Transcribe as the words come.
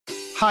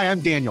Hi,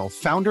 I'm Daniel,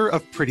 founder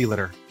of Pretty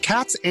Litter.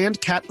 Cats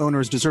and cat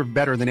owners deserve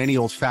better than any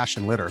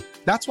old-fashioned litter.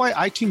 That's why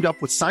I teamed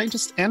up with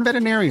scientists and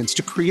veterinarians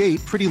to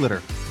create Pretty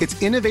Litter.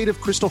 Its innovative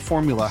crystal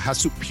formula has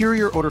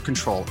superior odor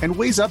control and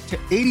weighs up to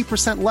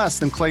 80% less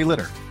than clay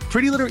litter.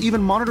 Pretty Litter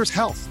even monitors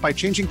health by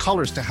changing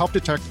colors to help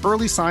detect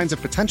early signs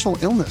of potential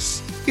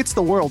illness. It's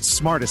the world's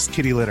smartest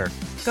kitty litter.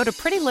 Go to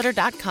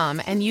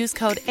prettylitter.com and use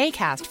code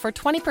ACAST for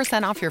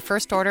 20% off your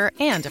first order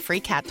and a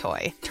free cat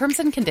toy. Terms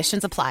and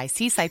conditions apply.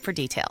 See site for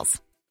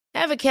details.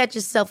 Ever catch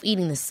yourself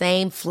eating the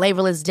same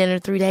flavorless dinner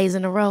 3 days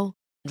in a row?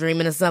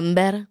 Dreaming of something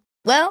better?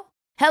 Well,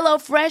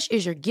 HelloFresh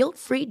is your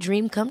guilt-free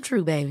dream come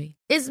true, baby.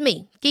 It's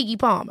me, Keke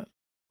Palmer.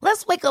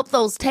 Let's wake up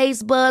those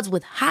taste buds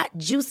with hot,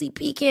 juicy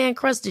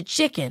pecan-crusted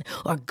chicken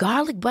or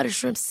garlic butter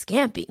shrimp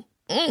scampi.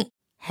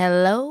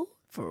 Hello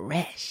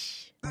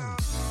Fresh.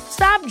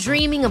 Stop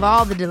dreaming of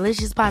all the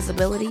delicious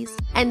possibilities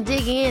and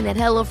dig in at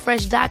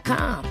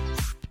HelloFresh.com.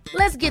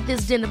 Let's get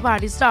this dinner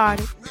party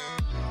started.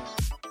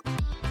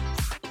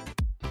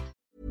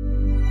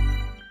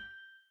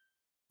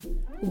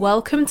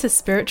 Welcome to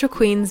Spiritual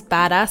Queen's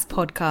Badass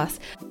Podcast.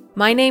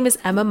 My name is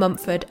Emma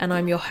Mumford and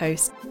I'm your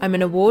host. I'm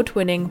an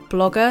award-winning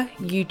blogger,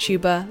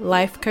 YouTuber,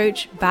 life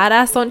coach,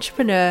 badass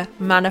entrepreneur,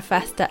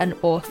 manifester, and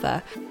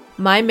author.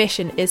 My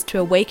mission is to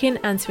awaken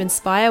and to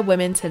inspire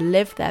women to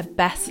live their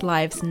best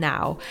lives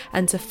now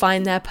and to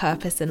find their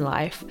purpose in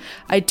life.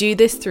 I do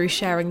this through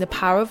sharing the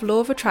power of law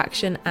of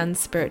attraction and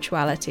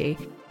spirituality.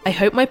 I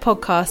hope my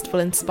podcast will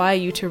inspire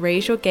you to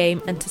raise your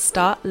game and to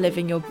start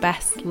living your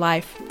best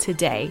life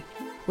today.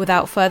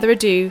 Without further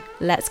ado,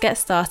 let's get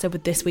started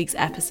with this week's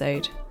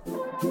episode.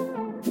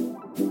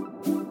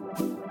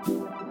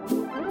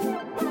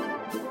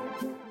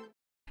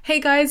 Hey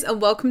guys, and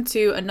welcome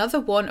to another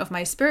one of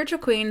my Spiritual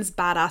Queen's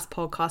Badass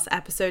Podcast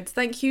episodes.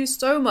 Thank you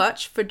so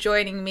much for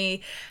joining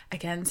me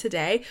again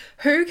today.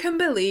 Who can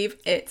believe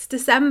it's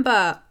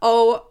December?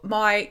 Oh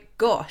my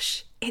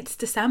gosh. It's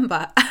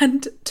December,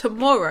 and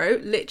tomorrow,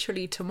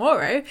 literally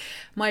tomorrow,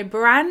 my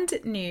brand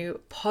new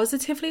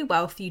Positively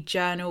Wealthy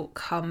journal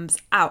comes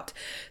out.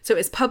 So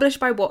it's published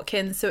by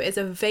Watkins, so it's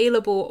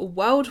available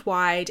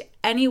worldwide,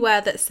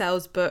 anywhere that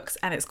sells books,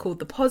 and it's called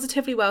the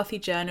Positively Wealthy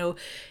Journal.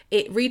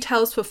 It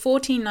retails for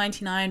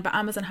 $14.99, but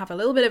Amazon have a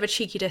little bit of a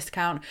cheeky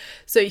discount,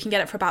 so you can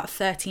get it for about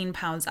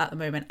 £13 at the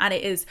moment. And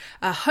it is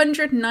a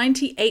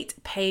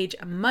 198-page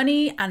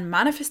money and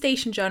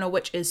manifestation journal,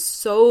 which is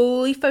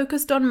solely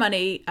focused on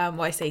money.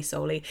 I say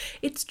solely,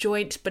 it's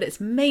joint, but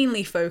it's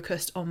mainly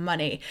focused on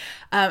money.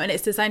 And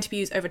it's designed to be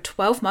used over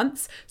 12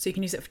 months. So you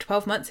can use it for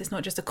 12 months. It's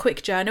not just a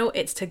quick journal.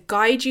 It's to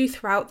guide you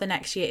throughout the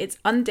next year. It's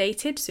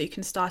undated, so you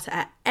can start it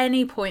at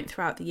any point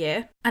throughout the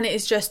year. And it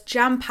is just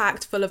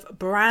jam-packed full of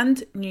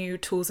brand new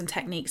tools and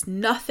techniques.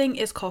 Nothing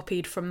is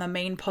copied from the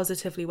main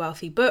Positively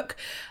Wealthy book.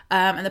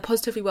 And the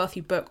Positively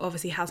Wealthy book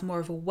obviously has more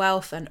of a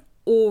wealth and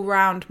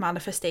all-round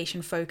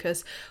manifestation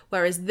focus,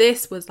 whereas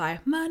this was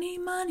like money,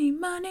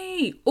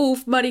 all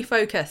money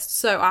focused.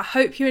 So I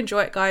hope you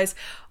enjoy it, guys.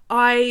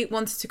 I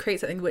wanted to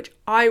create something which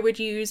I would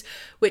use,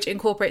 which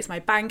incorporates my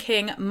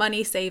banking,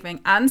 money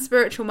saving, and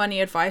spiritual money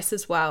advice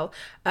as well.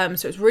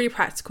 So it's really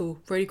practical,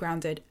 really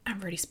grounded,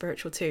 and really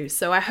spiritual too.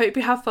 So I hope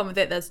you have fun with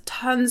it. There's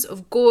tons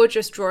of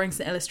gorgeous drawings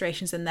and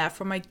illustrations in there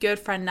from my good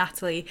friend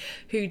Natalie,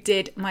 who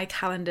did my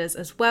calendars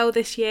as well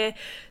this year.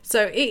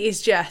 So it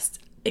is just,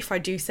 if I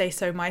do say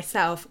so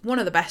myself, one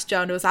of the best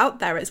journals out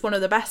there. It's one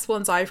of the best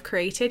ones I've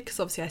created because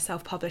obviously I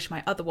self-publish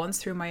my other ones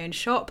through my own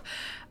shop.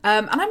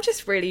 And I'm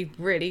just really,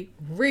 really,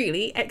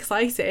 really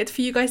excited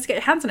for you guys to get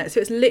your hands on it. So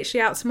it's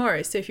literally out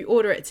tomorrow. So if you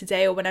order it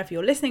today or whenever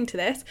you're listening to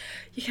this,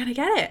 you're going to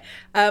get it.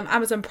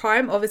 Amazon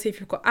Prime, obviously, if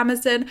you've got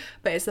Amazon,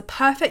 but it's the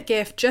perfect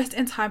gift just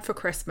in time for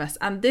Christmas.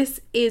 And this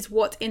is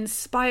what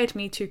inspired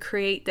me to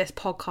create this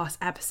podcast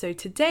episode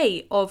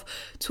today of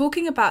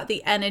talking about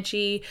the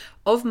energy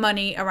of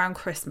money around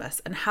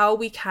Christmas and how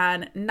we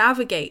can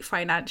navigate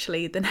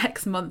financially the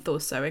next month or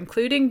so,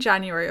 including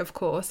January, of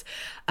course,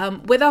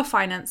 with our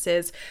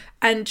finances,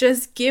 and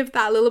just give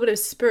that little bit of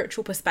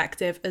spiritual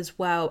perspective as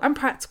well, and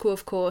practical,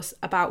 of course,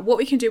 about what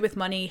we can do with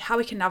money, how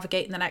we can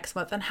navigate in the next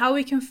month, and how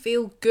we can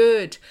feel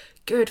good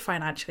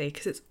financially,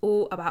 because it's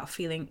all about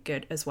feeling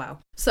good as well.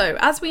 So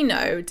as we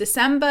know,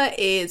 December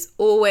is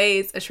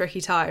always a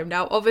tricky time.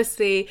 Now,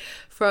 obviously,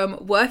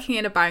 from working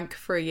in a bank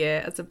for a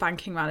year as a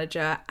banking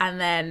manager, and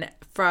then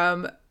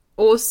from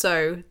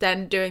also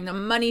then doing the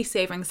money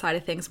saving side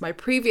of things, my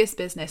previous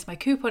business, my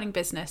couponing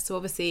business. So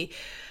obviously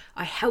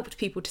I helped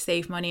people to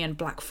save money on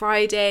Black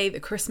Friday, the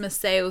Christmas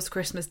sales,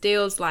 Christmas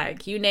deals,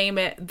 like you name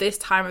it. This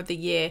time of the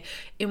year,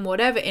 in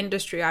whatever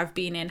industry I've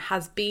been in,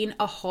 has been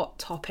a hot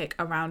topic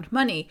around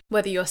money.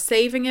 Whether you're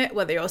saving it,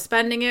 whether you're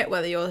spending it,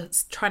 whether you're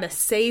trying to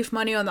save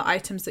money on the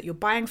items that you're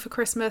buying for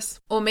Christmas,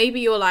 or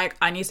maybe you're like,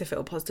 I need to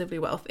feel positively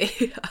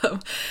wealthy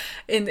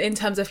in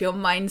terms of your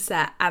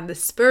mindset and the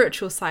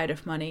spiritual side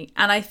of money.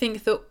 And I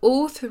think that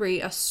all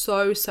three are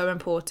so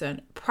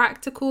important.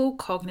 practical,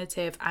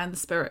 cognitive, and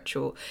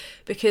spiritual.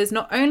 Because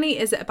not only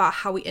is it about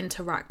how we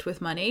interact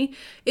with money,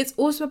 it's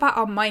also about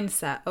our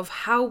mindset of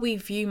how we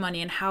view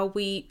money and how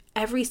we,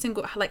 every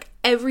single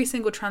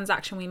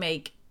transaction we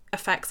make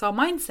affects our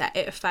mindset.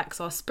 It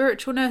affects our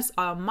spiritualness,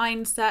 our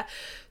mindset.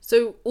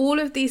 So all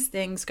of these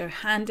things go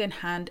hand in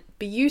hand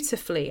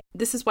beautifully.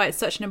 This is why it's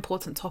such an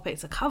important topic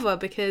to cover,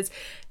 because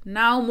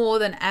now more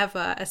than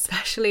ever,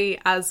 especially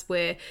as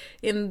we're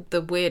in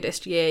the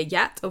weirdest year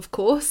yet, of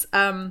course,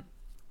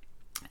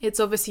 it's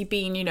obviously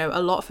been, a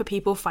lot for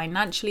people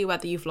financially,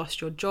 whether you've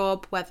lost your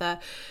job, whether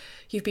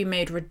you've been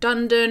made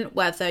redundant,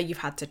 whether you've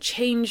had to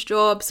change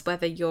jobs,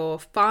 whether you're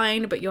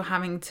fine, but you're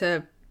having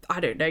to, I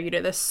don't know,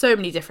 there's so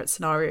many different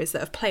scenarios that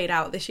have played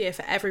out this year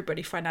for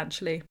everybody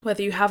financially.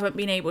 Whether you haven't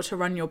been able to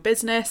run your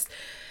business,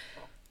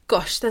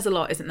 gosh, there's a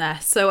lot, isn't there?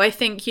 So I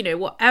think,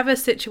 whatever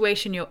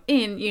situation you're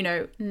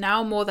in,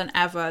 now more than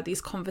ever,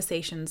 these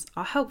conversations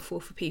are helpful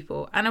for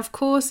people. And of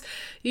course,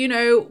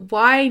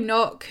 why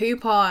not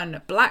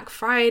coupon, Black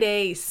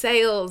Friday,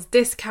 sales,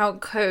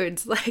 discount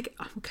codes? Like,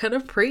 I'm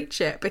gonna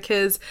preach it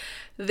because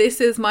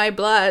this is my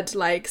blood.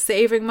 Like,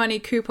 saving money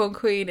coupon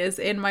queen is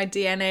in my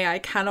DNA. I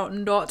cannot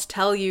not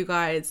tell you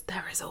guys,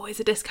 there is always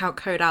a discount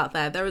code out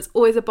there. There is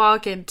always a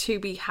bargain to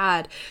be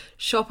had.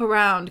 Shop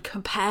around,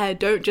 compare.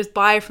 Don't just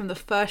buy from the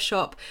first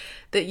shop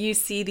that you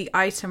see the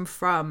item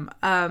from.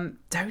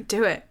 Don't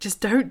do it. Just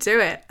don't do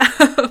it.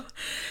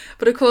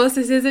 But of course,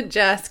 this isn't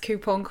just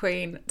Coupon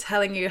Queen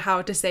telling you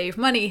how to save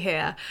money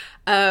here.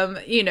 And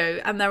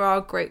there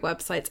are great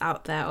websites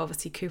out there,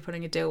 obviously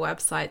couponing a deal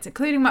websites,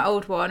 including my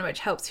old one, which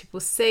helps people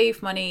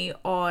save money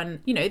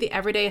on, the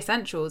everyday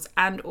essentials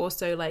and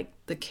also like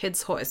the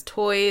kids' hottest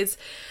toys,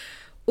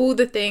 all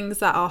the things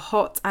that are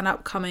hot and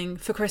upcoming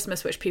for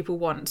Christmas, which people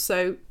want.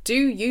 So do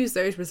use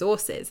those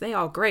resources. They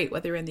are great,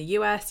 whether you're in the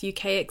US,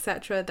 UK,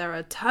 etc. There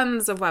are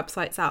tons of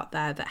websites out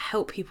there that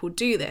help people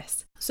do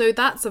this. So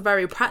that's a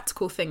very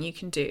practical thing you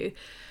can do.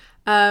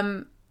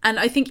 And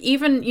I think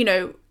even,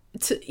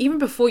 even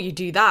before you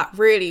do that,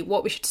 really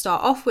what we should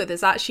start off with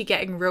is actually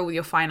getting real with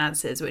your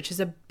finances, which is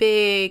a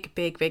big,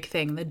 big, big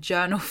thing. The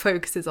journal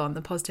focuses on,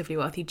 the Positively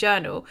Wealthy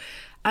Journal,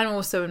 and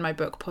also in my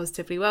book,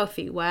 Positively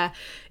Wealthy, where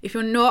if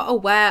you're not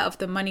aware of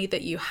the money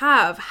that you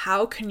have,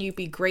 how can you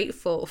be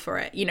grateful for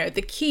it?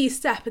 The key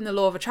step in the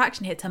law of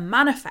attraction here to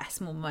manifest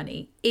more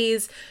money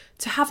is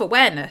to have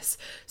awareness.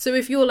 So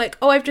if you're like,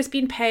 oh, I've just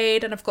been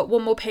paid and I've got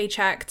one more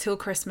paycheck till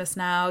Christmas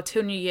now,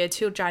 till New Year,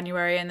 till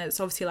January, and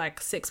it's obviously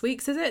like 6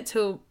 weeks, is it?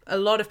 Till a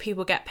lot of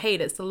people get paid.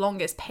 It's the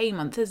longest pay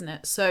month, isn't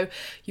it? So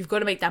you've got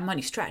to make that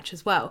money stretch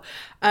as well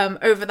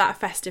over that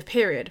festive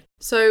period.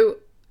 So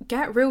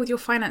get real with your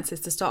finances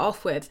to start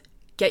off with.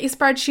 Get your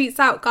spreadsheets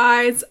out,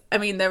 guys. I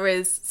mean, there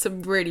is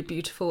some really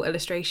beautiful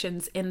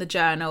illustrations in the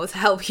journal to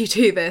help you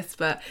do this,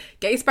 but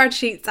get your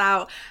spreadsheets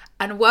out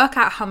and work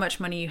out how much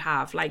money you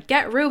have. Like,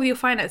 get real with your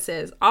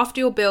finances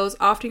after your bills,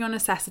 after your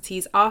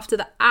necessities, after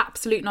the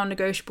absolute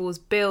non-negotiables,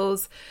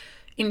 bills,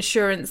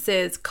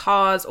 insurances,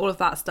 cars, all of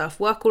that stuff.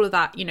 Work all of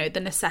that, the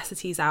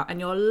necessities out, and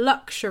your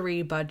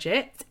luxury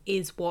budget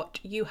is what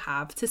you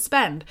have to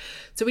spend.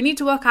 So we need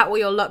to work out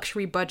what your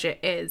luxury budget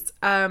is.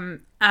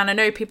 And I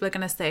know people are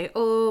going to say,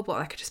 oh, well,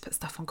 I could just put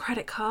stuff on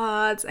credit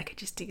cards. I could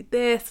just do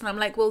this. And I'm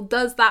like, well,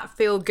 does that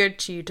feel good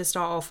to you to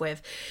start off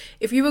with?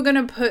 If you were going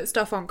to put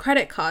stuff on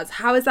credit cards,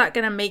 how is that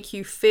going to make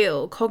you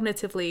feel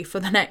cognitively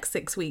for the next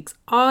 6 weeks?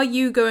 Are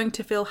you going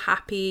to feel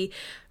happy,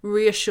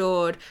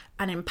 reassured,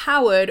 and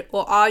empowered?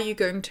 Or are you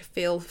going to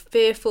feel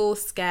fearful,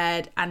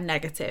 scared, and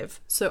negative?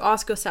 So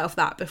ask yourself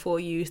that before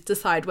you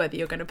decide whether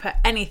you're going to put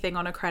anything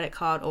on a credit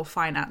card or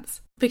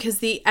finance. Because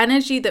the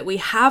energy that we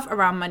have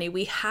around money,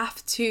 it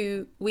has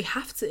to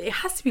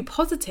be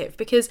positive,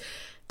 because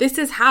this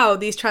is how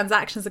these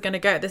transactions are going to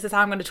go. This is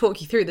how I'm going to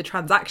talk you through the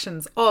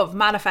transactions of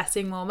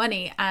manifesting more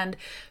money and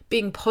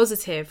being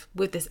positive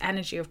with this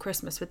energy of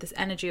Christmas, with this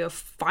energy of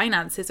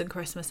finances and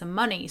Christmas and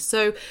money.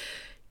 So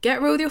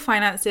get real with your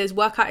finances,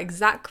 work out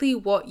exactly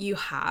what you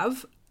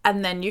have,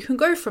 and then you can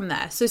go from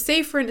there. So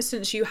say, for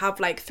instance, you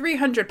have like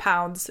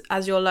 £300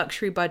 as your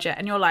luxury budget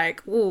and you're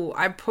like, oh,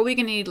 I'm probably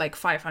going to need like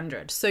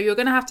 500. So you're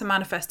going to have to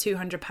manifest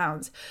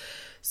 £200.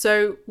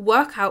 So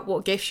work out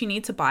what gifts you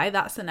need to buy.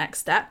 That's the next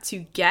step,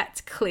 to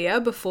get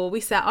clear before we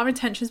set our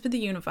intentions with the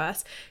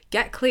universe.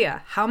 Get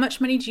clear. How much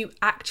money do you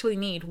actually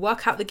need?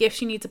 Work out the gifts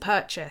you need to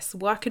purchase.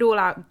 Work it all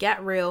out.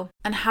 Get real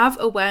and have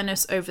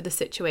awareness over the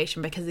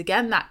situation, because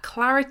again, that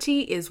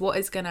clarity is what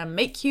is going to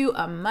make you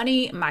a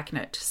money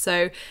magnet.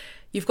 So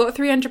you've got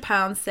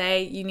 £300,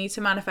 say you need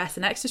to manifest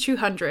an extra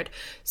 200.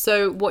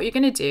 So what you're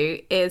going to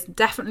do is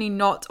definitely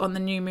not on the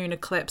new moon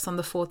eclipse on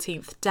the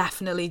 14th.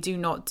 Definitely do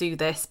not do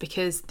this,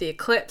 because the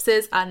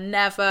eclipses are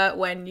never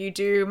when you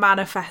do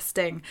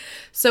manifesting.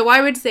 So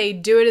I would say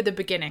do it at the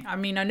beginning. I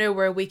mean, I know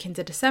we're a week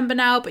into December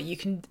now, but you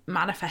can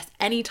manifest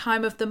any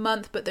time of the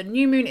month. But the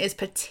new moon is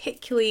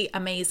particularly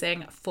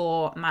amazing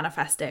for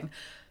manifesting.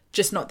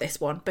 Just not this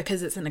one,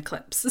 because it's an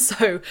eclipse.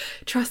 So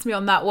trust me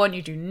on that one.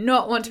 You do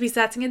not want to be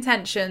setting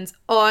intentions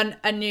on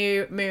a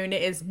new moon.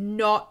 It is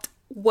not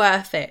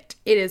worth it.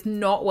 It is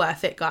not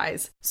worth it,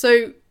 guys.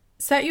 So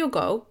set your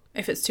goal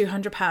if it's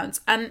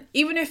 £200. And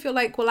even if you're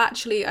like, well,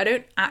 actually, I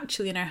don't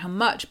actually know how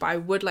much, but I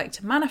would like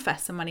to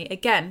manifest some money.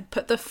 Again,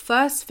 put the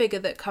first figure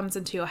that comes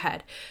into your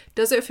head.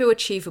 Does it feel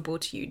achievable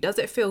to you? Does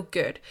it feel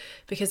good?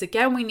 Because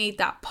again, we need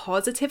that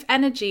positive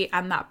energy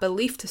and that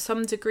belief to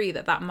some degree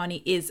that that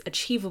money is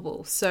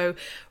achievable. So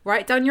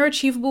write down your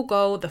achievable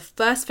goal, the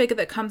first figure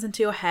that comes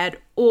into your head,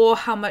 or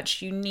how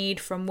much you need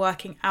from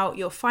working out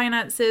your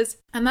finances.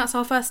 And that's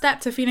our first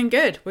step to feeling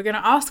good. We're going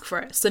to ask for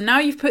it. So now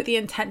you've put the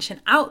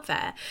intention out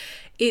there.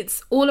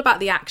 It's all about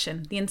the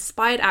action, the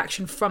inspired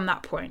action from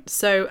that point.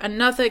 So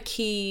another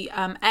key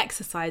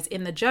exercise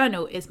in the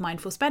journal is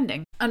mindful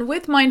spending. And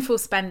with mindful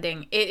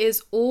spending, it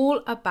is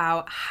all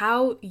about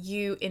how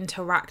you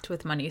interact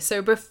with money.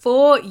 So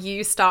before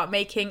you start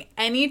making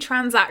any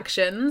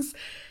transactions,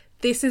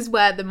 this is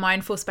where the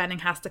mindful spending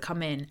has to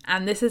come in.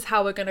 And this is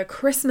how we're going to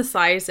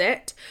Christmasize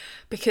it,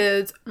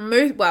 because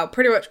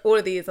pretty much all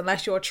of these,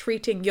 unless you're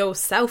treating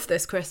yourself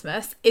this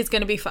Christmas, is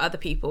going to be for other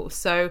people.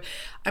 So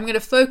I'm going to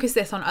focus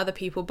this on other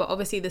people, but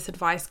obviously this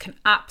advice can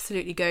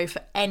absolutely go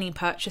for any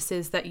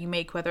purchases that you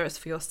make, whether it's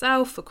for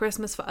yourself, for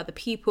Christmas, for other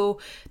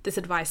people. This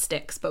advice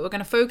sticks, but we're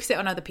going to focus it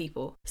on other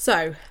people.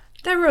 So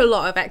there are a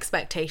lot of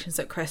expectations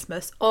at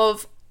Christmas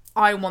of,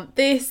 I want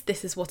this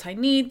is what I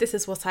need, this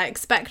is what I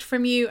expect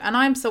from you. And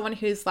I'm someone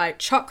who's like,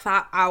 chuck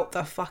that out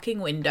the fucking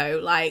window.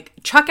 Like,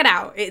 chuck it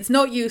out. It's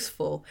not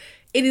useful.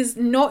 It is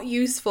not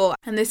useful.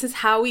 And this is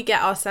how we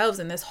get ourselves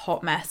in this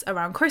hot mess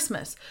around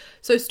Christmas.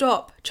 So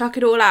stop, chuck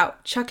it all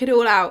out, chuck it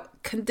all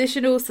out.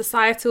 Conditional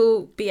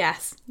societal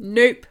BS.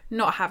 Nope,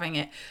 not having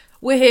it.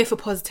 We're here for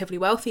positively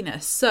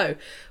wealthiness. So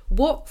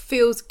what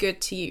feels good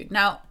to you?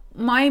 Now,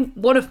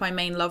 one of my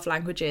main love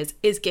languages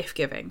is gift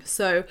giving.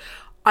 So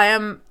I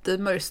am the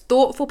most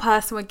thoughtful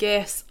person with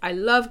gifts. I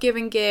love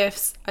giving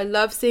gifts. I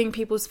love seeing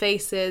people's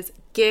faces.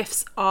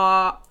 It's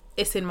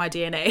in my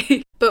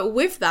DNA. But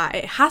with that,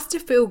 it has to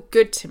feel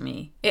good to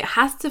me. It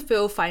has to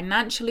feel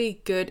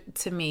financially good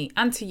to me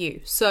and to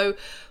you. So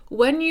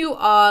when you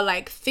are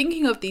like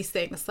thinking of these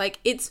things, like,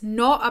 it's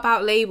not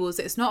about labels.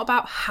 It's not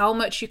about how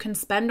much you can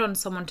spend on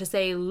someone to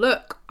say,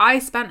 look, I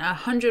spent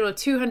 £100 or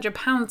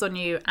 £200 on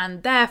you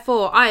and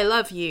therefore I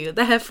love you.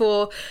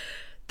 Therefore,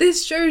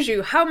 this shows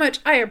you how much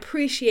I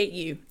appreciate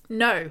you.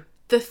 No,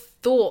 the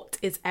thought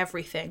is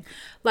everything.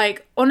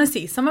 Like,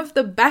 honestly, some of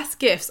the best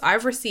gifts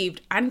I've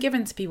received and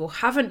given to people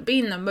haven't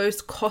been the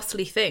most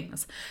costly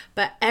things,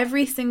 but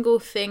every single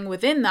thing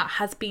within that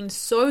has been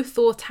so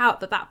thought out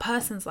that that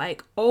person's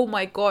like, oh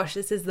my gosh,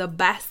 this is the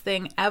best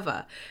thing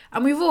ever.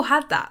 And we've all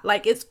had that.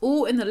 Like, it's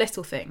all in the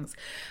little things.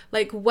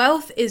 Like,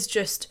 wealth is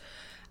just,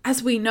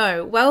 as we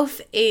know,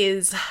 wealth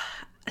is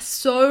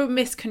so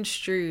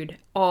misconstrued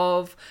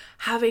of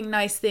having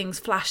nice things,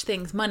 flash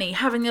things, money,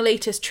 having the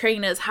latest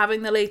trainers,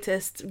 having the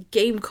latest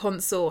game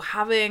console,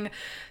 having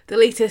the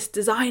latest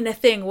designer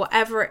thing,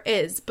 whatever it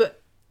is.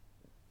 But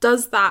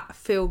does that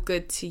feel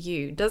good to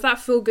you? Does that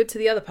feel good to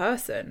the other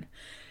person?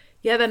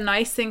 Yeah, they're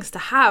nice things to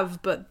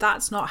have, but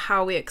that's not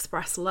how we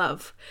express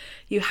love.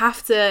 You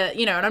have to,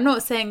 and I'm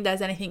not saying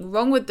there's anything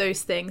wrong with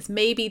those things.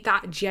 Maybe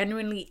that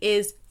genuinely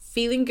is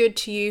feeling good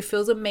to you,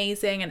 feels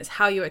amazing, and it's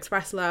how you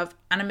express love,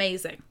 and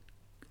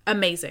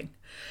amazing.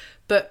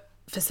 But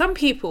for some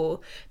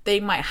people, they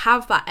might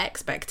have that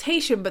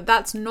expectation, but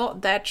that's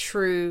not their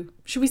true,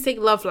 should we say,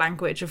 love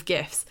language of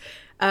gifts.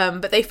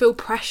 But they feel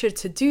pressured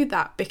to do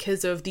that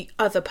because of the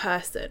other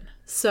person.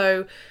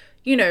 So,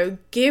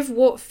 give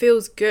what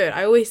feels good.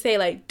 I always say,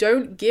 like,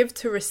 don't give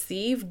to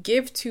receive,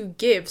 give to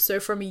give.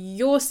 So from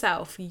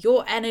yourself,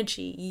 your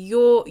energy,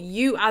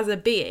 you as a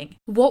being,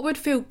 what would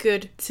feel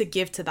good to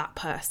give to that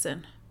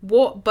person?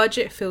 What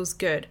budget feels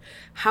good?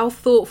 How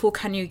thoughtful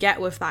can you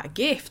get with that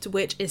gift,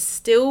 which is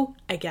still,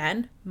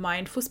 again,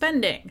 mindful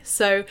spending?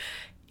 So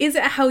is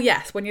it a hell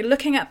yes? When you're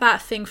looking at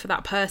that thing for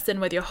that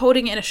person, whether you're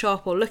holding it in a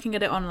shop or looking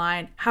at it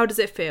online, how does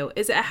it feel?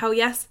 Is it a hell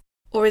yes?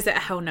 Or is it a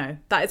hell no?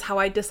 That is how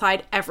I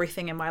decide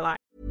everything in my life.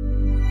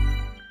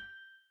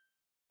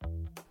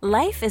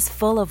 Life is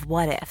full of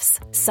what-ifs.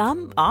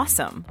 Some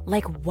awesome,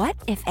 like what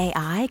if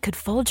AI could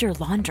fold your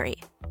laundry?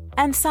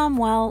 And some,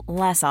 well,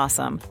 less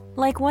awesome,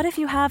 like what if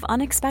you have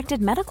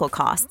unexpected medical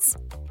costs?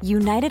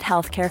 United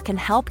Healthcare can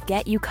help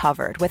get you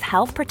covered with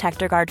Health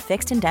Protector Guard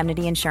fixed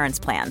indemnity insurance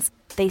plans.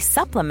 They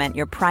supplement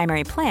your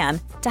primary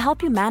plan to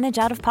help you manage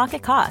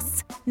out-of-pocket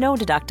costs. No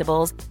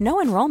deductibles,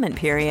 no enrollment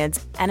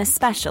periods, and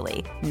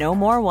especially no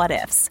more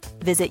what-ifs.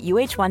 Visit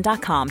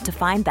UH1.com to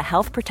find the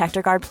Health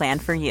Protector Guard plan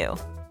for you.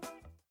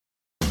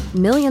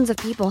 Millions of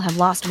people have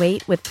lost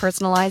weight with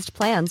personalized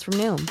plans from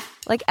Noom.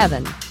 Like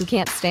Evan, who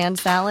can't stand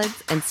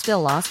salads and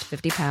still lost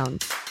 50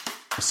 pounds.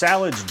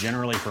 Salads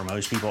generally for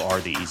most people are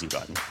the easy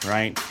button,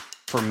 right?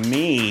 For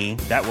me,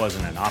 that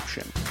wasn't an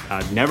option.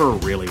 I never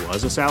really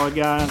was a salad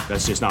guy.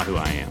 That's just not who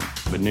I am.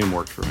 But Noom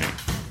worked for me.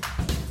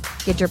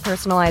 Get your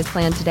personalized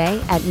plan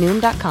today at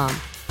Noom.com.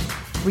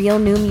 Real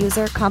Noom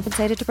user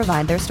compensated to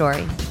provide their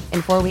story.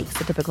 In 4 weeks,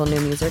 the typical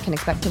Noom user can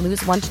expect to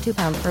lose 1 to 2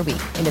 pounds per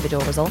week.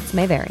 Individual results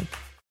may vary.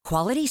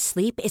 Quality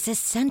sleep is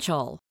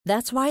essential.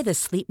 That's why the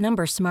Sleep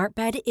Number Smart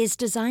Bed is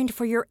designed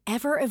for your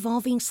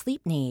ever-evolving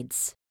sleep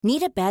needs.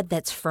 Need a bed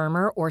that's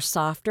firmer or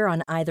softer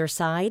on either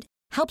side?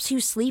 Helps you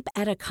sleep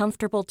at a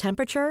comfortable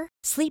temperature?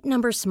 Sleep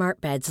Number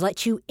Smart Beds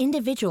let you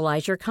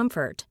individualize your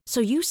comfort, so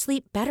you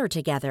sleep better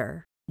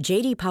together.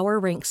 J.D. Power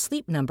ranks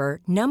Sleep Number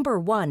number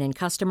 1 in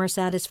customer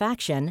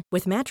satisfaction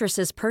with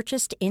mattresses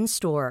purchased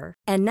in-store.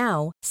 And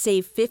now,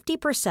 save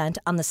 50%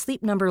 on the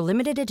Sleep Number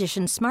Limited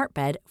Edition Smart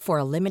Bed for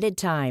a limited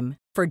time.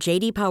 For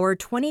J.D. Power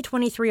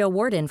 2023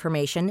 award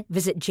information,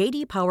 visit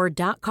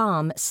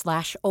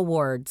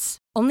jdpower.com/awards.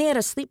 Only at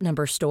a Sleep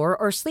Number store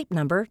or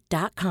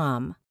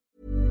sleepnumber.com.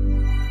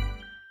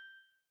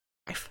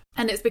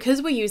 And it's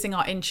because we're using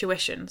our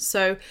intuition.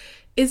 So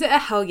is it a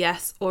hell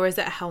yes or is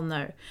it a hell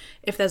no?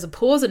 If there's a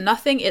pause and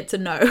nothing, it's a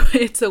no.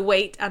 It's a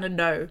wait and a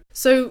no.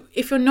 So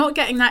if you're not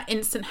getting that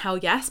instant hell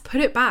yes, put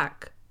it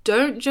back.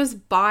 Don't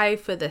just buy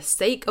for the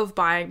sake of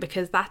buying,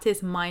 because that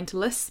is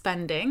mindless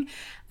spending.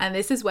 And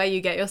this is where you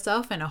get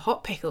yourself in a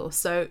hot pickle.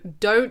 So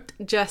don't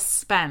just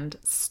spend.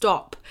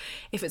 Stop.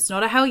 If it's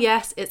not a hell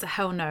yes, it's a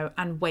hell no,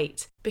 and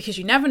wait. Because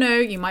you never know,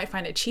 you might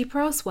find it cheaper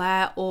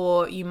elsewhere,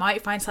 or you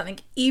might find something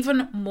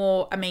even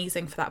more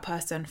amazing for that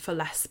person for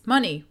less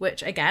money,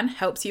 which again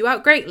helps you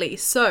out greatly.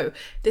 So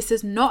this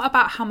is not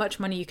about how much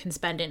money you can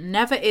spend. It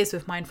never is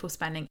with mindful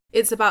spending.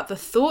 It's about the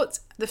thought,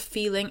 the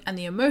feeling, and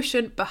the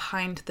emotion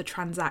behind the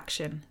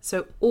transaction.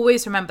 So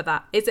always remember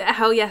that. Is it a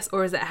hell yes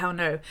or is it a hell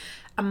no?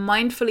 And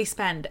mindfully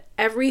spend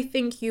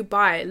everything you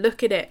buy.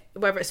 Look at it,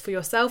 whether it's for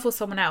yourself or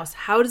someone else.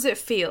 How does it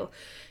feel?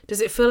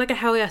 Does it feel like a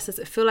hell yes? Does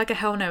it feel like a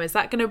hell no? Is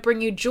that going to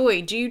bring you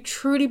joy? Do you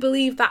truly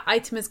believe that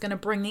item is going to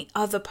bring the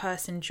other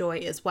person joy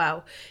as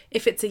well?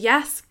 If it's a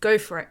yes, go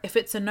for it. If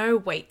it's a no,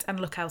 wait and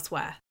look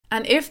elsewhere.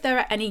 And if there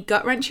are any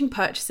gut-wrenching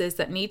purchases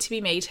that need to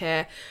be made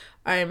here,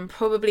 I'm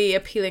probably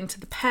appealing to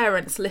the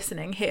parents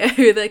listening here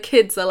who their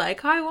kids are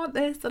like, I want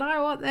this and I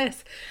want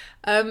this.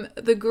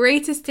 The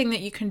greatest thing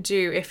that you can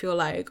do if you're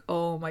like,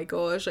 oh my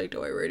gosh, like,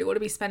 do I really want to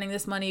be spending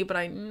this money? But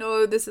I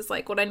know this is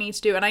like what I need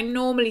to do. And I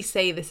normally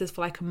say this is for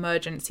like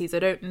emergencies. I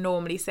don't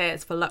normally say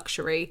it's for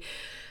luxury.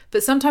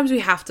 But sometimes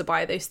we have to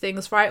buy those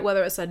things, right?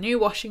 Whether it's a new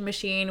washing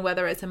machine,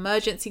 whether it's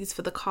emergencies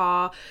for the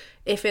car,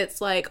 if it's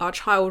like our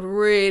child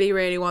really,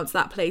 really wants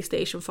that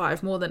PlayStation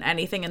 5 more than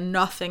anything and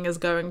nothing is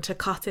going to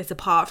cut it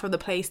apart from the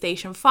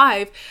PlayStation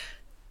 5,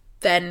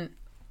 then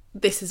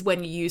this is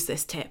when you use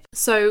this tip.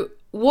 So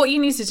what you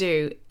need to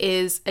do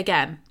is,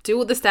 again, do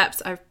all the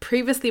steps I've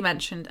previously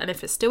mentioned. And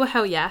if it's still a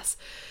hell yes,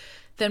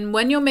 then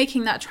when you're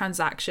making that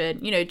transaction,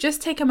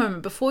 just take a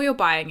moment before you're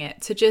buying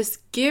it to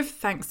just give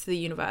thanks to the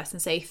universe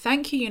and say,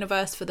 thank you,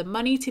 universe, for the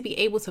money to be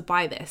able to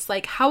buy this.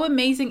 Like, how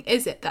amazing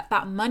is it that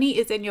that money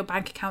is in your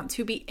bank account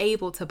to be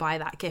able to buy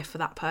that gift for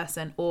that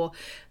person or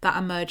that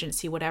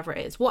emergency, whatever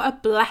it is? What a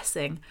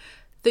blessing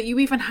that you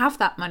even have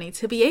that money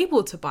to be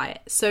able to buy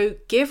it. So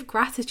give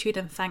gratitude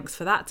and thanks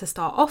for that to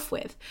start off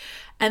with.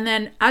 And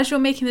then as you're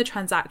making the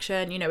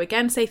transaction,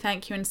 again, say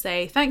thank you and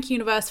say, thank you,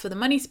 universe, for the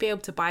money to be able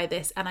to buy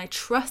this. And I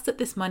trust that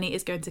this money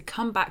is going to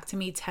come back to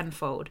me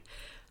tenfold.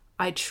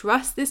 I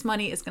trust this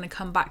money is going to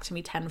come back to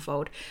me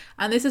tenfold.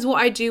 And this is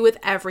what I do with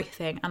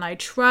everything. And I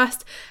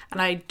trust,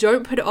 and I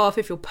don't put it off.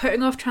 If you're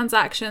putting off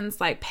transactions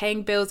like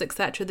paying bills,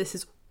 etc., this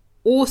is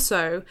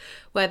also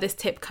where this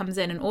tip comes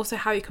in, and also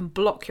how you can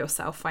block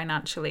yourself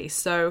financially,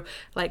 so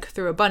like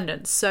through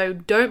abundance. So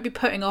don't be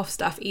putting off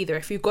stuff either.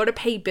 If you've got to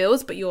pay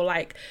bills but you're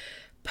like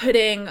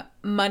putting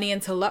money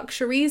into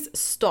luxuries,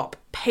 stop.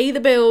 Pay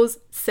the bills,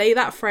 say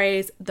that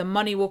phrase, the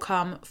money will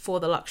come for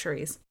the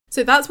luxuries.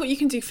 So that's what you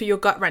can do for your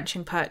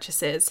gut-wrenching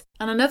purchases.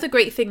 And another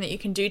great thing that you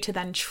can do to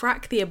then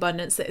track the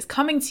abundance that is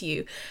coming to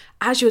you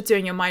as you're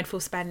doing your mindful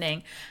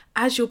spending,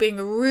 as you're being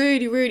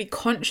really, really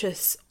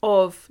conscious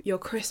of your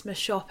Christmas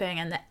shopping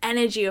and the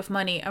energy of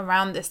money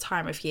around this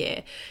time of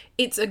year,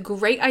 it's a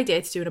great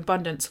idea to do an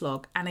abundance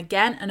log. And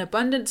again, an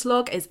abundance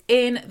log is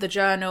in the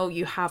journal.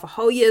 You have a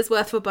whole year's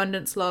worth of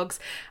abundance logs,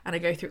 and I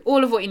go through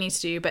all of what you need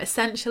to do. But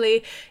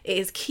essentially, it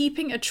is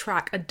keeping a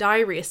track, a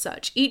diary as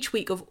such, each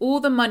week of all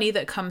the money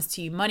that comes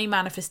to you, money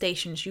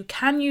manifestations. You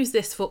can use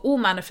this for all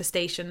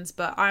manifestations,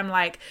 but I'm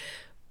like,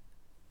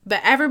 but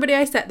everybody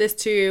I set this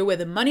to with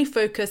a money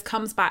focus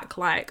comes back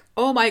like,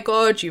 oh my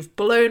God, you've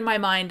blown my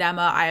mind,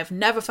 Emma. I have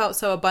never felt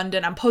so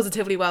abundant and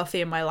positively wealthy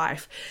in my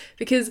life.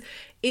 Because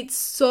it's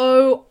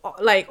so,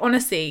 like,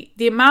 honestly,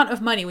 the amount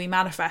of money we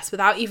manifest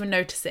without even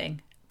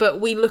noticing. But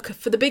we look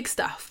for the big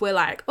stuff. We're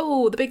like,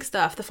 oh, the big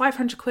stuff, the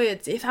 500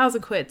 quid, the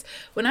 1,000 quid.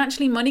 When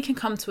actually money can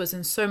come to us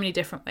in so many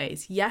different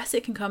ways. Yes,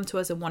 it can come to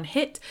us in one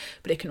hit,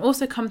 but it can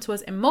also come to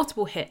us in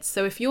multiple hits.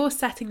 So if you're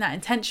setting that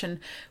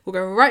intention, we'll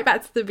go right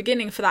back to the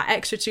beginning for that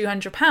extra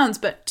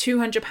 £200, but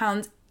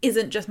 £200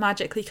 isn't just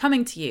magically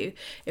coming to you.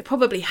 It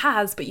probably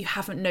has, but you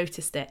haven't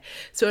noticed it.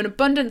 So an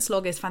abundance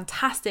log is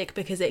fantastic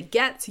because it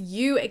gets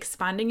you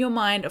expanding your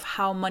mind of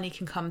how money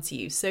can come to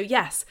you. So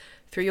yes,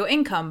 through your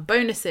income,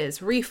 bonuses,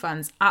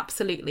 refunds,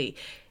 absolutely.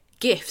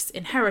 Gifts,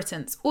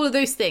 inheritance, all of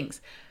those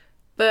things.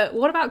 But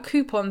what about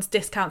coupons,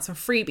 discounts, and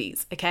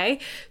freebies? Okay.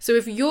 So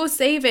if you're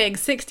saving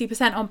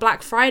 60% on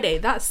Black Friday,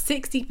 that's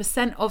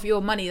 60% of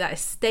your money that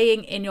is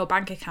staying in your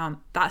bank account.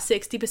 That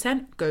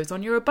 60% goes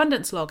on your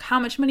abundance log. How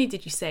much money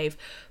did you save?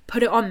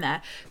 Put it on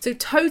there. So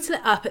total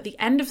it up at the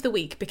end of the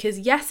week, because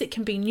yes, it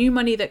can be new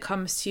money that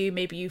comes to you.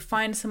 Maybe you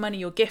find some money,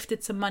 you're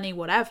gifted some money,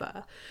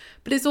 whatever.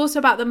 But it's also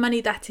about the money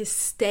that is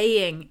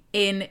staying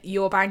in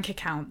your bank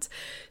account.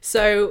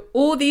 So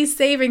all these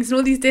savings and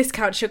all these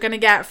discounts you're going to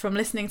get from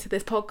listening to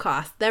this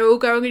podcast, they're all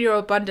going on your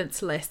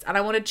abundance list. And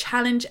I want to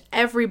challenge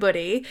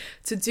everybody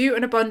to do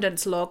an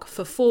abundance log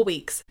for 4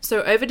 weeks.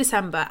 So over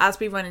December, as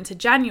we run into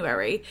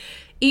January,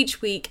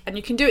 each week, and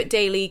you can do it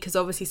daily, because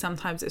obviously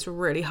sometimes it's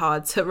really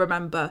hard to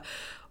remember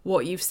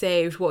what you've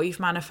saved, what you've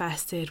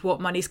manifested, what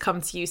money's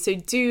come to you. So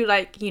do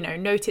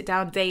note it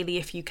down daily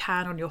if you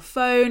can on your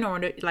phone or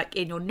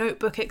in your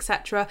notebook,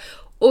 etc.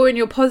 Or in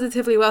your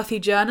Positively Wealthy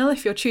journal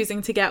if you're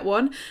choosing to get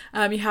one.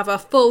 You have a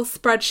full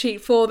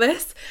spreadsheet for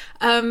this.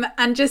 And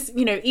just,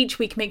 each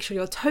week make sure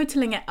you're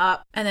totaling it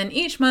up. And then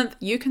each month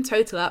you can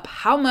total up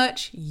how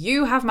much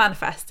you have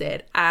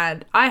manifested.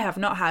 And I have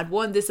not had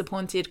one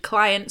disappointed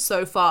client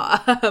so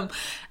far.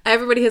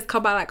 Everybody has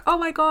come back like, oh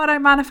my God, I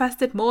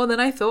manifested more than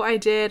I thought I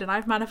did. And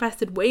I've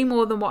manifested way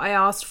more than what I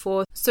asked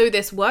for. So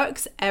this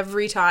works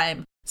every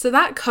time. So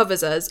that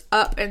covers us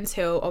up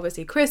until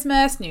obviously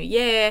Christmas, New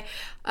Year,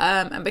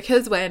 and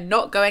because we're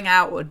not going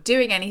out or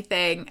doing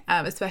anything,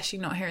 especially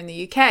not here in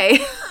the UK,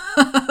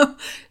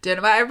 don't know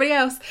about everybody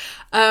else,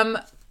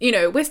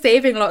 we're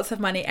saving lots of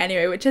money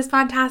anyway, which is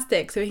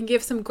fantastic. So we can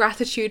give some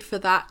gratitude for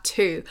that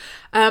too.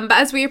 But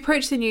as we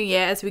approach the new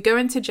year, as we go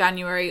into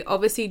January,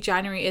 obviously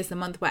January is the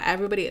month where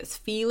everybody is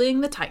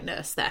feeling the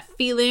tightness, they're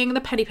feeling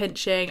the penny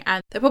pinching,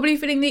 and they're probably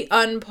feeling the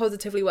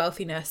unpositively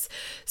wealthiness.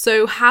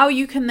 So how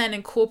you can then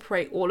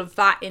incorporate all of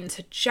that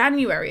into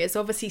January is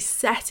obviously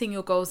setting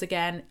your goals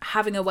again,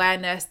 having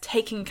awareness,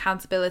 taking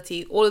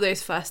accountability, all of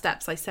those first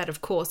steps I said,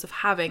 of course, of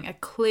having a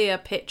clear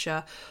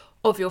picture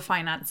of your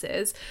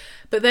finances.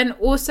 But then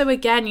also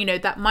again,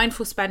 that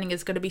mindful spending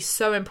is going to be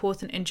so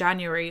important in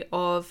January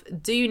of,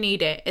 do you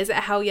need it? Is it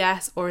a hell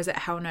yes or is it a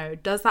hell no?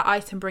 Does that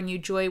item bring you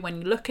joy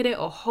when you look at it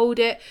or hold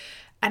it?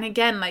 And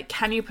again,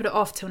 can you put it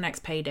off till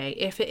next payday?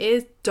 If it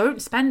is,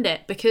 don't spend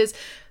it, because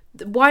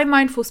why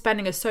mindful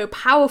spending is so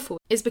powerful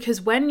is because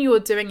when you're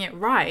doing it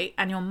right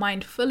and you're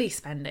mindfully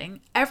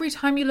spending, every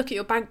time you look at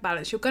your bank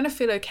balance, you're going to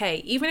feel okay.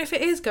 Even if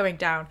it is going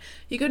down,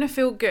 you're going to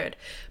feel good.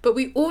 But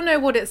we all know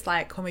what it's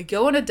like when we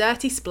go on a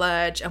dirty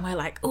splurge and we're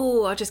like,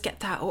 oh, I'll just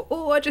get that, or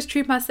oh, I'll just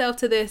treat myself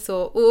to this,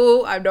 or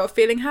oh, I'm not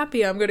feeling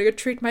happy, I'm going to go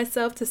treat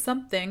myself to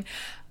something.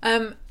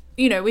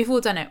 We've all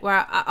done it,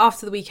 where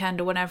after the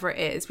weekend or whenever it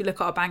is, we look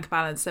at our bank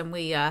balance and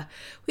we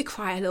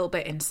cry a little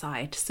bit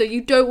inside. So you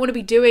don't want to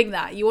be doing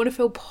that. You want to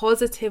feel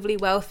positively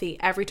wealthy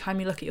every time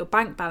you look at your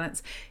bank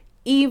balance,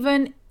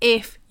 even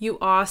if you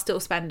are still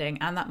spending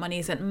and that money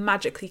isn't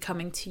magically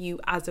coming to you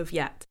as of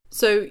yet.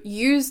 So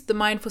use the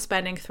mindful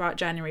spending throughout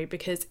January,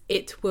 because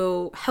it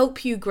will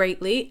help you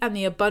greatly, and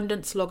the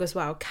abundance log as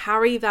well.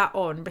 Carry that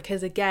on,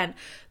 because again,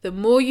 the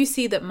more you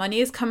see that money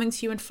is coming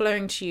to you and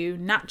flowing to you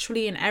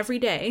naturally and every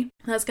day,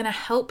 that's going to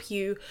help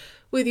you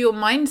with your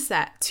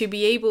mindset to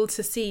be able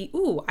to see,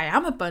 ooh, I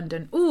am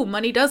abundant. Ooh,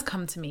 money does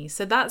come to me.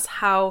 So that's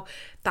how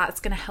that's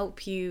going to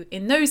help you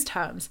in those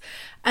terms.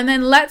 And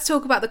then let's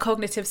talk about the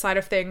cognitive side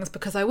of things,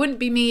 because I wouldn't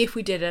be me if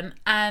we didn't.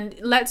 And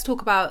let's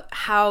talk about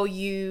how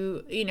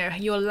your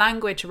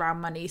language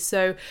around money.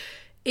 So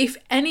if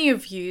any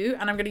of you,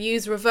 and I'm going to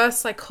use reverse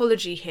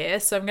psychology here,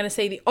 so I'm going to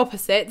say the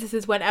opposite. This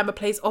is when Emma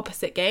plays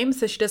opposite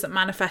games, so she doesn't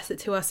manifest it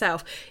to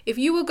herself. If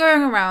you were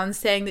going around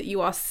saying that you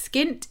are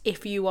skint,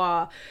 if you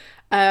are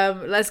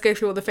let's go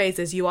through all the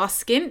phases. You are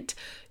skint,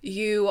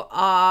 you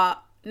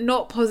are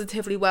not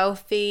positively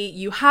wealthy,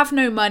 you have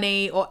no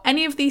money, or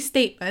any of these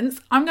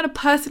statements, I'm going to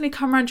personally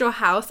come around your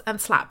house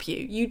and slap you.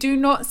 You do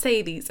not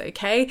say these,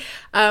 okay?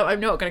 I'm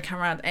not going to come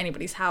around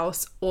anybody's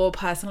house or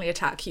personally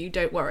attack you,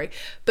 don't worry.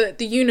 But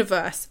the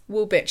universe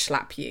will bitch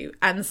slap you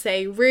and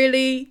say,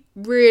 really,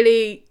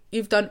 really,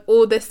 you've done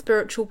all this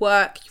spiritual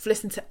work, you've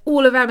listened to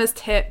all of Emma's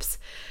tips,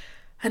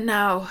 and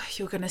now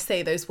you're going to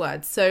say those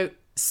words. So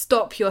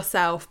stop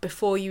yourself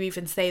before you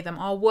even say them.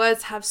 Our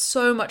words have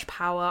so much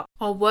power.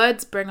 Our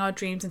words bring our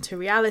dreams into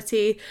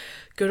reality,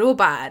 good or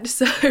bad.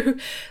 So,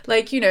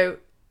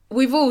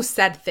 we've all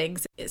said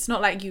things. It's not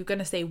like you're going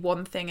to say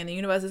one thing and the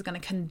universe is going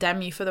to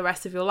condemn you for the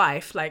rest of your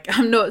life.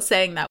 I'm not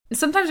saying that.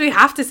 Sometimes we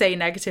have to say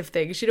negative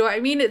things, you know what I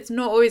mean? It's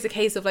not always a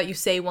case of you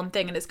say one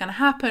thing and it's going to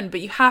happen,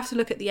 but you have to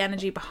look at the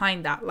energy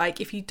behind that.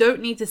 If you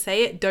don't need to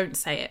say it, don't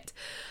say it.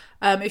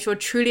 If you're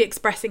truly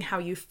expressing how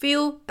you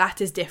feel, that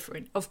is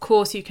different. Of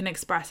course, you can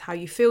express how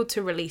you feel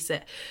to release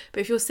it. But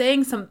if you're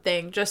saying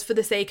something just for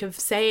the sake of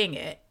saying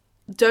it,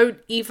 don't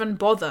even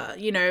bother.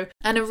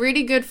 And a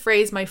really good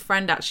phrase my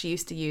friend actually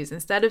used to use,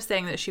 instead of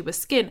saying that she was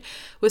skint,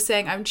 was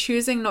saying, I'm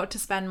choosing not to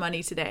spend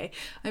money today.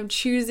 I'm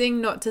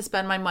choosing not to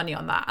spend my money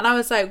on that. And I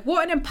was like,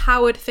 what an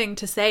empowered thing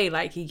to say.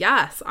 Like,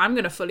 yes, I'm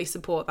going to fully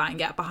support that and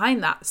get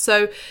behind that.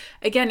 So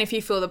again, if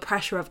you feel the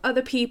pressure of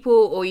other people,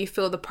 or you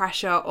feel the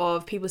pressure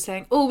of people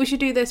saying, oh, we should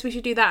do this, we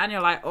should do that, and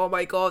you're like, oh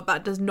my God,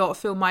 that does not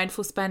feel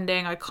mindful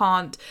spending. I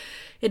can't,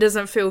 it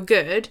doesn't feel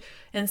good.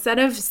 Instead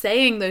of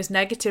saying those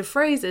negative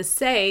phrases,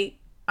 say,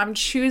 I'm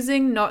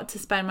choosing not to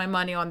spend my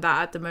money on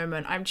that at the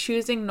moment. I'm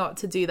choosing not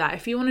to do that.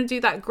 If you want to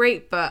do that,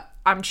 great, but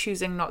I'm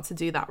choosing not to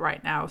do that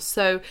right now.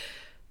 So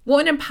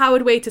what an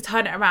empowered way to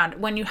turn it around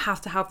when you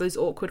have to have those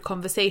awkward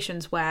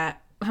conversations where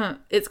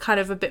it's kind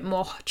of a bit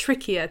more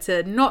trickier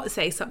to not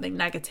say something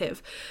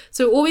negative.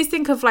 So always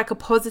think of like a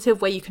positive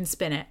way you can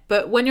spin it.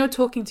 But when you're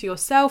talking to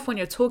yourself, when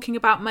you're talking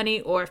about money,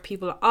 or if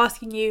people are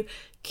asking you,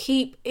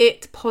 keep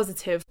it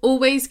positive.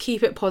 Always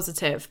keep it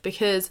positive,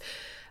 because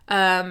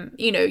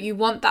you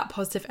want that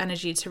positive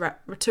energy to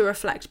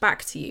reflect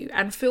back to you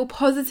and feel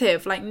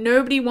positive. Like,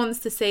 nobody wants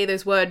to say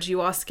those words,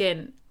 you are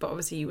skint, but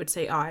obviously you would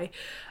say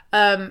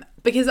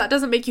because that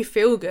doesn't make you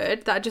feel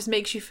good. That just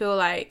makes you feel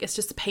like it's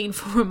just a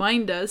painful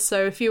reminder.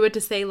 So if you were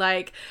to say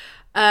like,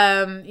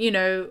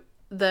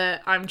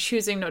 that I'm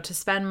choosing not to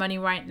spend money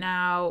right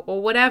now,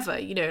 or whatever,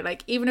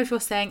 like, even if you're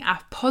saying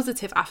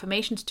positive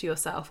affirmations to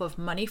yourself of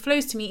money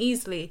flows to me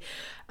easily,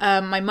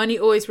 my money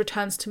always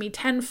returns to me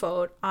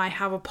tenfold, I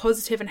have a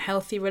positive and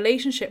healthy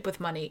relationship with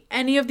money.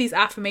 Any of these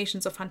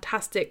affirmations are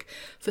fantastic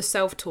for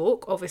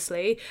self-talk,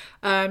 obviously.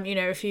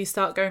 If you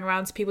start going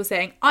around to people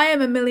saying, I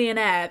am a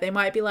millionaire, they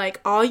might be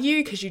like, are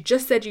you? Because you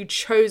just said you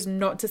chose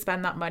not to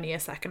spend that money a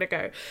second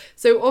ago.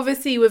 So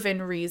obviously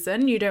within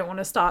reason, you don't want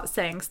to start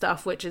saying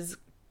stuff which is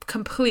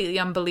completely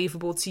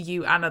unbelievable to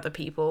you and other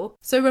people.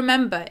 So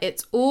remember,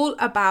 it's all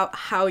about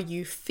how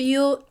you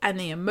feel and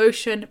the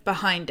emotion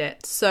behind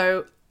it.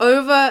 So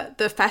over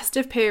the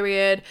festive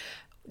period,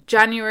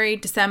 January,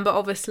 December,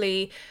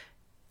 obviously,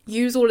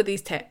 use all of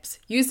these tips.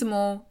 Use them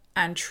all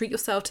and treat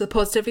yourself to the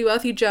Positively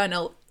Wealthy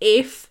Journal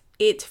if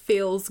it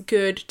feels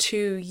good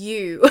to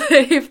you.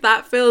 If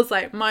that feels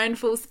like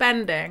mindful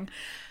spending,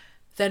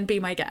 then be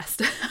my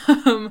guest.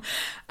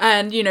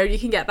 And you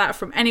can get that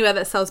from anywhere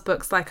that sells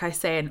books, like I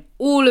say, and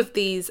all of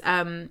these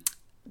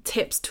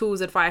tips,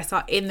 tools, advice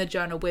are in the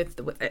journal with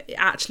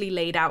actually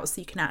laid out, so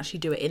you can actually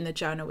do it in the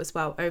journal as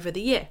well over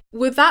the year.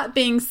 With that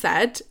being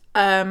said,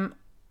 I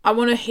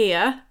want to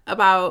hear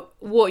about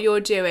what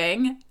you're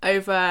doing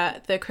over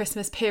the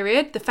Christmas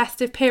period, the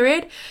festive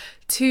period,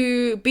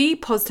 to be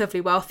positively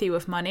wealthy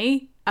with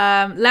money.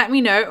 Let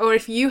me know, or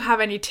if you have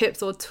any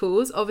tips or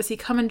tools, obviously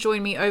come and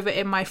join me over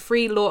in my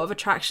free Law of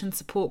Attraction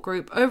support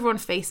group over on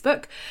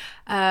Facebook.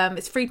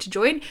 It's free to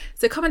join,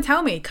 so come and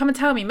tell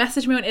me,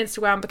 message me on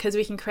Instagram, because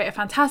we can create a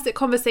fantastic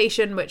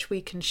conversation which we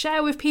can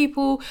share with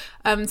people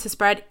to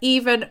spread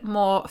even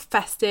more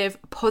festive,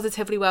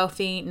 positively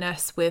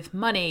wealthiness with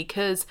money,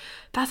 because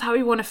that's how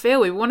we want to feel.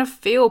 We want to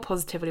feel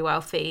positively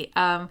wealthy.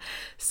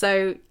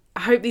 So I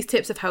hope these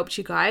tips have helped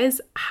you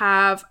guys.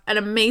 Have an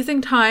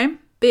amazing time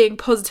being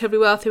positively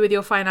wealthy with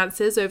your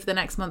finances over the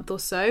next month or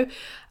so.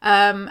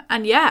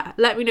 And yeah,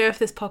 let me know if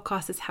this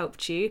podcast has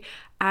helped you.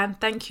 And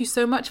thank you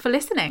so much for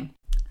listening.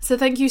 So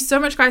thank you so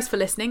much, guys, for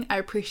listening. I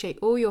appreciate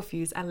all your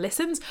views and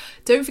listens.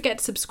 Don't forget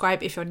to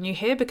subscribe if you're new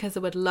here, because I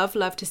would love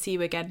to see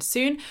you again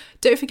soon.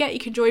 Don't forget you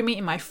can join me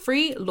in my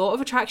free Law of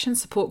Attraction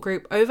support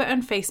group over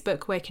on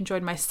Facebook, where you can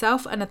join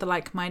myself and other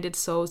like-minded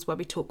souls, where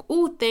we talk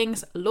all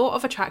things Law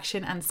of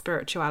Attraction and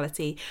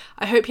spirituality.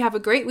 I hope you have a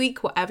great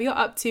week, whatever you're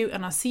up to,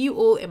 and I'll see you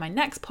all in my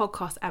next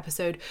podcast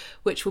episode,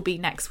 which will be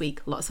next week.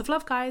 Lots of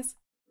love, guys.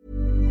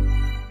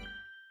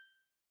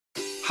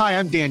 Hi,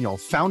 I'm Daniel,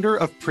 founder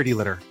of Pretty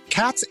Litter.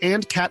 Cats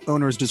and cat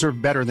owners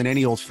deserve better than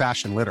any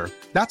old-fashioned litter.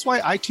 That's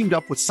why I teamed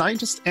up with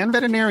scientists and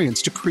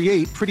veterinarians to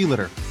create Pretty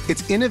Litter.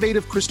 Its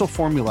innovative crystal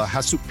formula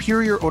has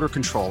superior odor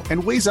control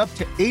and weighs up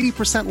to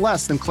 80%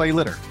 less than clay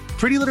litter.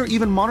 Pretty Litter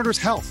even monitors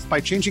health by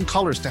changing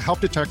colors to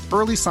help detect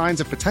early signs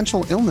of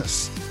potential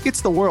illness.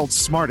 It's the world's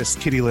smartest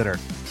kitty litter.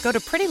 Go to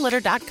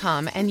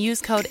prettylitter.com and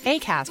use code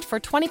ACAST for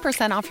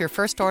 20% off your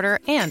first order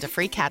and a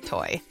free cat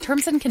toy.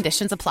 Terms and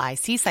conditions apply.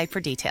 See site for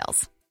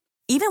details.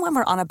 Even when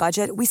we're on a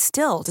budget, we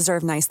still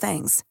deserve nice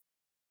things.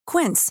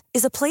 Quince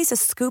is a place to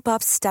scoop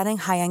up stunning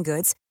high-end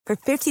goods for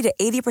 50 to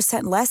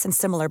 80% less than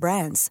similar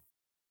brands.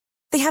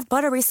 They have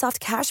buttery soft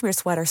cashmere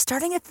sweaters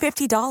starting at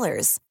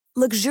 $50,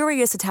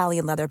 luxurious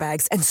Italian leather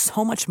bags, and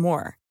so much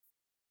more.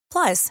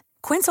 Plus,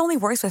 Quince only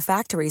works with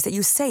factories that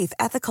use safe,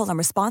 ethical, and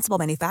responsible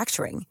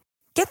manufacturing.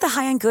 Get the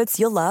high-end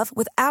goods you'll love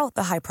without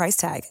the high price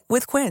tag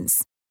with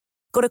Quince.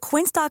 Go to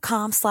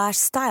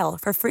quince.com/style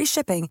for free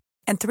shipping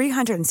and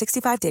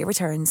 365-day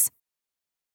returns.